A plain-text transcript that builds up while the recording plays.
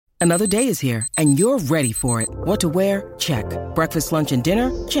Another day is here, and you're ready for it. What to wear? Check. Breakfast, lunch, and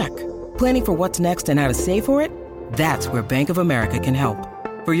dinner? Check. Planning for what's next and how to save for it? That's where Bank of America can help.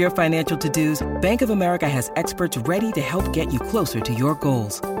 For your financial to-dos, Bank of America has experts ready to help get you closer to your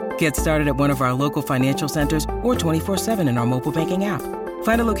goals. Get started at one of our local financial centers or 24/7 in our mobile banking app.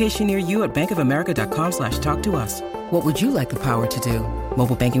 Find a location near you at bankofamerica.com/talktous. What would you like the power to do?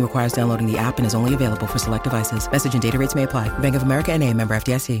 Mobile banking requires downloading the app and is only available for select devices. Message and data rates may apply. Bank of America N.A., member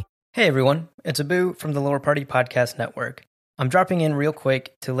FDIC. Hey everyone, it's Abu from the Lore Party Podcast Network. I'm dropping in real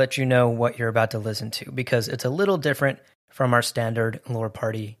quick to let you know what you're about to listen to because it's a little different from our standard Lore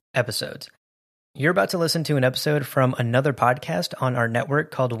Party episodes. You're about to listen to an episode from another podcast on our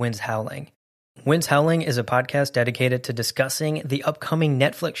network called Winds Howling. Winds Howling is a podcast dedicated to discussing the upcoming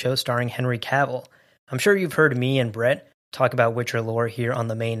Netflix show starring Henry Cavill. I'm sure you've heard me and Brett talk about Witcher lore here on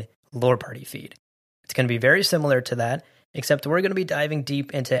the main Lore Party feed. It's going to be very similar to that, except we're going to be diving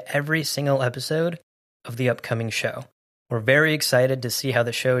deep into every single episode of the upcoming show. We're very excited to see how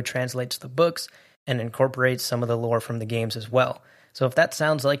the show translates the books and incorporates some of the lore from the games as well. So if that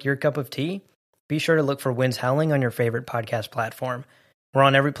sounds like your cup of tea, be sure to look for Winds Howling on your favorite podcast platform. We're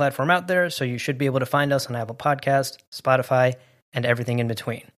on every platform out there, so you should be able to find us on Apple Podcasts, Spotify, and everything in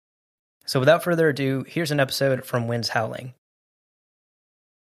between. So without further ado, here's an episode from Winds Howling.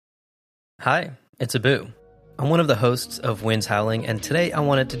 Hi, it's Abu. I'm one of the hosts of Winds Howling, and today I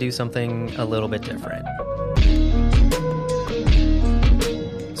wanted to do something a little bit different.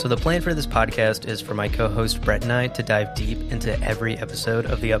 So the plan for this podcast is for my co-host Brett and I to dive deep into every episode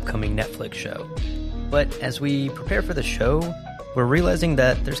of the upcoming Netflix show. But as we prepare for the show, we're realizing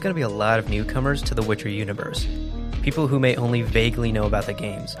that there's going to be a lot of newcomers to the Witcher universe. People who may only vaguely know about the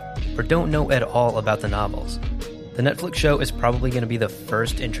games, or don't know at all about the novels. The Netflix show is probably going to be the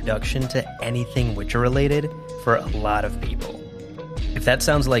first introduction to anything Witcher-related for a lot of people. If that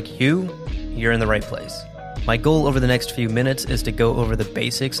sounds like you're in the right place. My goal over the next few minutes is to go over the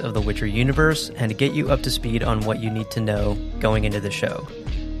basics of the Witcher universe and to get you up to speed on what you need to know going into the show.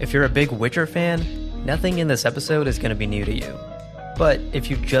 If you're a big Witcher fan, nothing in this episode is going to be new to you. But if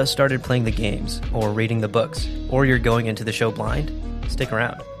you've just started playing the games, or reading the books, or you're going into the show blind, stick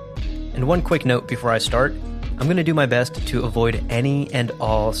around. And one quick note before I start, I'm going to do my best to avoid any and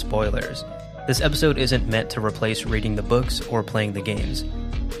all spoilers. This episode isn't meant to replace reading the books or playing the games.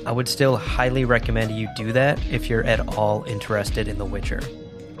 I would still highly recommend you do that if you're at all interested in The Witcher.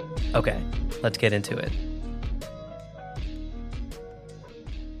 Okay, let's get into it.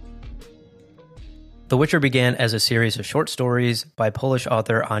 The Witcher began as a series of short stories by Polish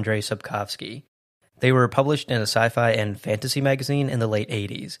author Andrzej Sapkowski. They were published in a sci-fi and fantasy magazine in the late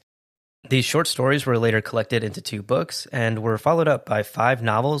 80s. These short stories were later collected into 2 books and were followed up by 5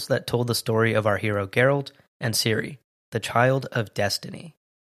 novels that told the story of our hero Geralt and Ciri, the Child of Destiny.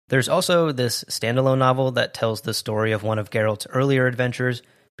 There's also this standalone novel that tells the story of one of Geralt's earlier adventures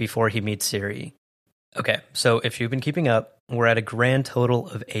before he meets Ciri. Okay, so if you've been keeping up, we're at a grand total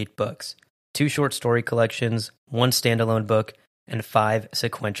of 8 books, 2 short story collections, 1 standalone book, and 5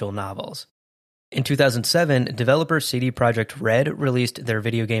 sequential novels. In 2007, developer CD Projekt Red released their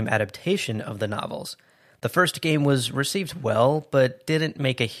video game adaptation of the novels. The first game was received well, but didn't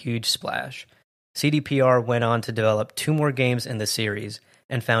make a huge splash. CDPR went on to develop 2 more games in the series,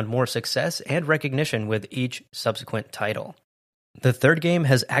 and found more success and recognition with each subsequent title. The third game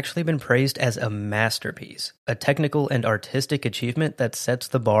has actually been praised as a masterpiece, a technical and artistic achievement that sets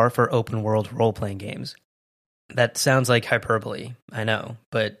the bar for open-world role-playing games. That sounds like hyperbole, I know,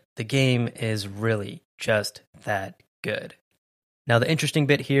 but the game is really just that good. Now the interesting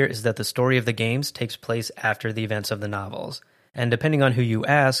bit here is that the story of the games takes place after the events of the novels, and depending on who you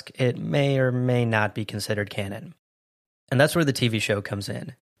ask, it may or may not be considered canon. And that's where the TV show comes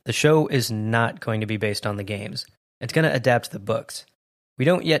in. The show is not going to be based on the games. It's going to adapt the books. We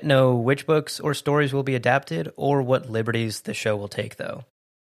don't yet know which books or stories will be adapted or what liberties the show will take, though.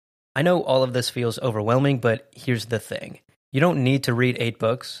 I know all of this feels overwhelming, but here's the thing. You don't need to read 8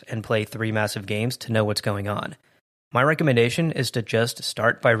 books and play 3 massive games to know what's going on. My recommendation is to just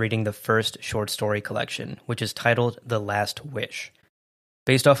start by reading the first short story collection, which is titled The Last Wish.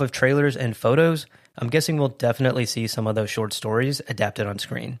 Based off of trailers and photos, I'm guessing we'll definitely see some of those short stories adapted on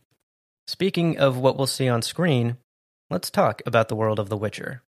screen. Speaking of what we'll see on screen, let's talk about the world of The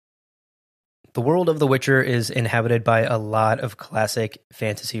Witcher. The world of The Witcher is inhabited by a lot of classic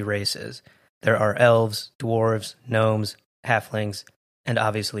fantasy races. There are elves, dwarves, gnomes, halflings, and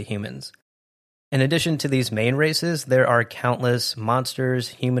obviously humans. In addition to these main races, there are countless monsters,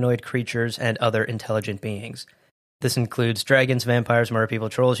 humanoid creatures, and other intelligent beings. This includes dragons, vampires, merpeople,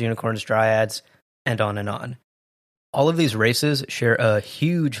 trolls, unicorns, dryads, and on and on. All of these races share a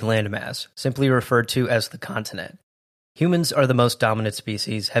huge landmass, simply referred to as the continent. Humans are the most dominant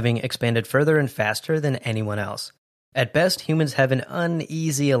species, having expanded further and faster than anyone else. At best, humans have an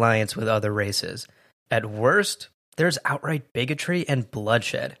uneasy alliance with other races. At worst, there's outright bigotry and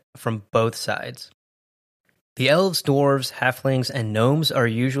bloodshed from both sides. The elves, dwarves, halflings, and gnomes are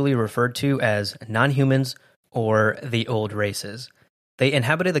usually referred to as non-humans or the old races. They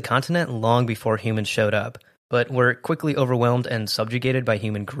inhabited the continent long before humans showed up, but were quickly overwhelmed and subjugated by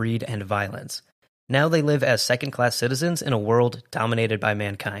human greed and violence. Now they live as second-class citizens in a world dominated by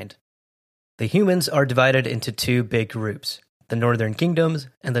mankind. The humans are divided into two big groups, the Northern Kingdoms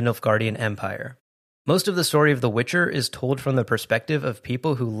and the Nilfgaardian Empire. Most of the story of The Witcher is told from the perspective of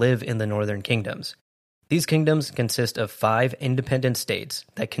people who live in the Northern Kingdoms. These kingdoms consist of 5 independent states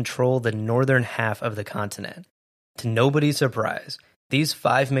that control the northern half of the continent. To nobody's surprise, these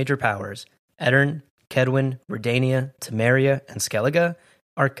 5 major powers, Aedirn, Kedwin, Redania, Temeria, and Skellige,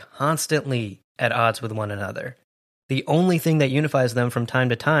 are constantly at odds with one another. The only thing that unifies them from time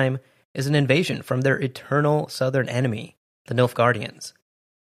to time is an invasion from their eternal southern enemy, the Nilfgaardians.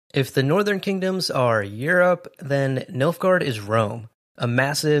 If the northern kingdoms are Europe, then Nilfgaard is Rome, a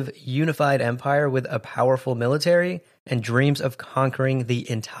massive, unified empire with a powerful military and dreams of conquering the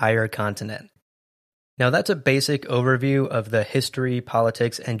entire continent. Now that's a basic overview of the history,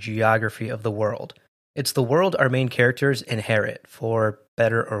 politics, and geography of the world. It's the world our main characters inherit, for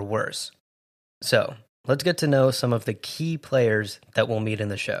better or worse. So, let's get to know some of the key players that we'll meet in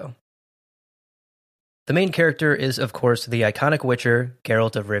the show. The main character is, of course, the iconic Witcher,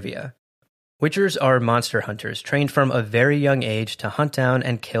 Geralt of Rivia. Witchers are monster hunters, trained from a very young age to hunt down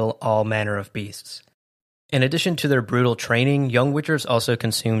and kill all manner of beasts. In addition to their brutal training, young Witchers also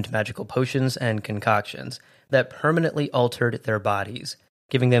consumed magical potions and concoctions that permanently altered their bodies,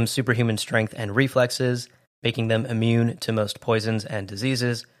 giving them superhuman strength and reflexes, making them immune to most poisons and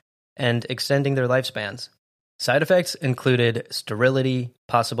diseases, and extending their lifespans. Side effects included sterility,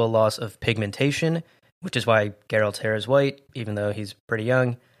 possible loss of pigmentation, which is why Geralt's hair is white, even though he's pretty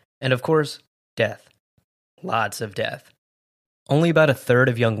young, and of course, death. Lots of death. Only about a third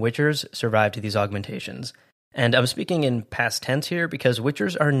of young Witchers survived these augmentations, and I'm speaking in past tense here because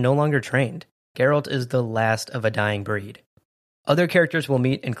Witchers are no longer trained. Geralt is the last of a dying breed. Other characters we'll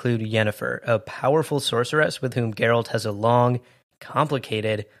meet include Yennefer, a powerful sorceress with whom Geralt has a long,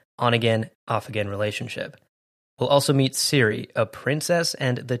 complicated, on-again, off-again relationship. We'll also meet Ciri, a princess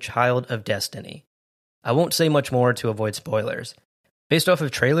and the child of destiny. I won't say much more to avoid spoilers. Based off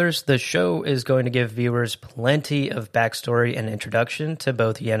of trailers, the show is going to give viewers plenty of backstory and introduction to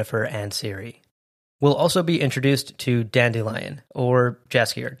both Yennefer and Ciri. We'll also be introduced to Dandelion, or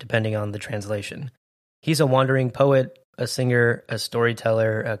Jaskier, depending on the translation. He's a wandering poet, a singer, a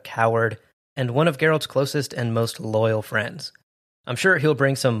storyteller, a coward, and one of Geralt's closest and most loyal friends. I'm sure he'll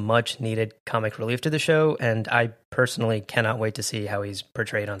bring some much-needed comic relief to the show, and I personally cannot wait to see how he's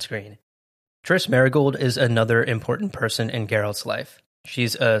portrayed on screen. Triss Merigold is another important person in Geralt's life.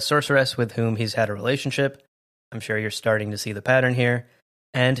 She's a sorceress with whom he's had a relationship. I'm sure you're starting to see the pattern here.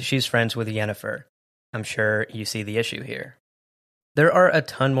 And she's friends with Yennefer. I'm sure you see the issue here. There are a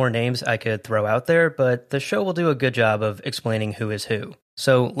ton more names I could throw out there, but the show will do a good job of explaining who is who.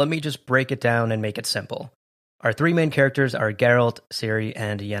 So let me just break it down and make it simple. Our 3 main characters are Geralt, Ciri,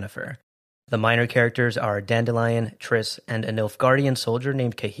 and Yennefer. The minor characters are Dandelion, Triss, and a Nilfgaardian soldier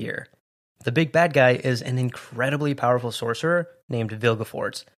named Cahir. The big bad guy is an incredibly powerful sorcerer named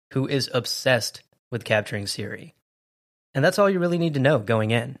Vilgefortz, who is obsessed with capturing Ciri. And that's all you really need to know going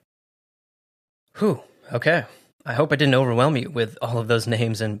in. Whew, okay. I hope I didn't overwhelm you with all of those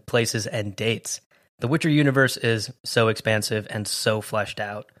names and places and dates. The Witcher universe is so expansive and so fleshed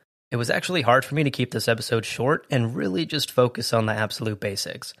out. It was actually hard for me to keep this episode short and really just focus on the absolute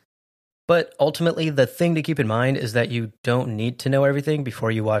basics. But ultimately, the thing to keep in mind is that you don't need to know everything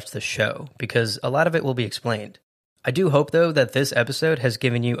before you watch the show, because a lot of it will be explained. I do hope, though, that this episode has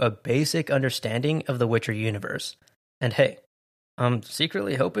given you a basic understanding of the Witcher universe. And hey, I'm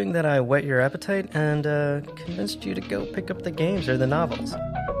secretly hoping that I whet your appetite and convinced you to go pick up the games or the novels.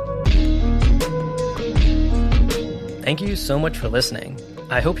 Thank you so much for listening.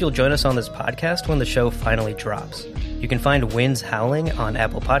 I hope you'll join us on this podcast when the show finally drops. You can find Winds Howling on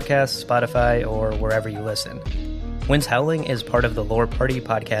Apple Podcasts, Spotify, or wherever you listen. Winds Howling is part of the Lore Party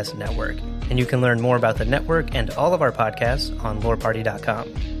Podcast Network, and you can learn more about the network and all of our podcasts on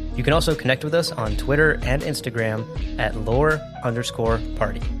loreparty.com. You can also connect with us on Twitter and Instagram at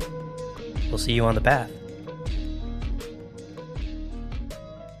lore_party. We'll see you on the path.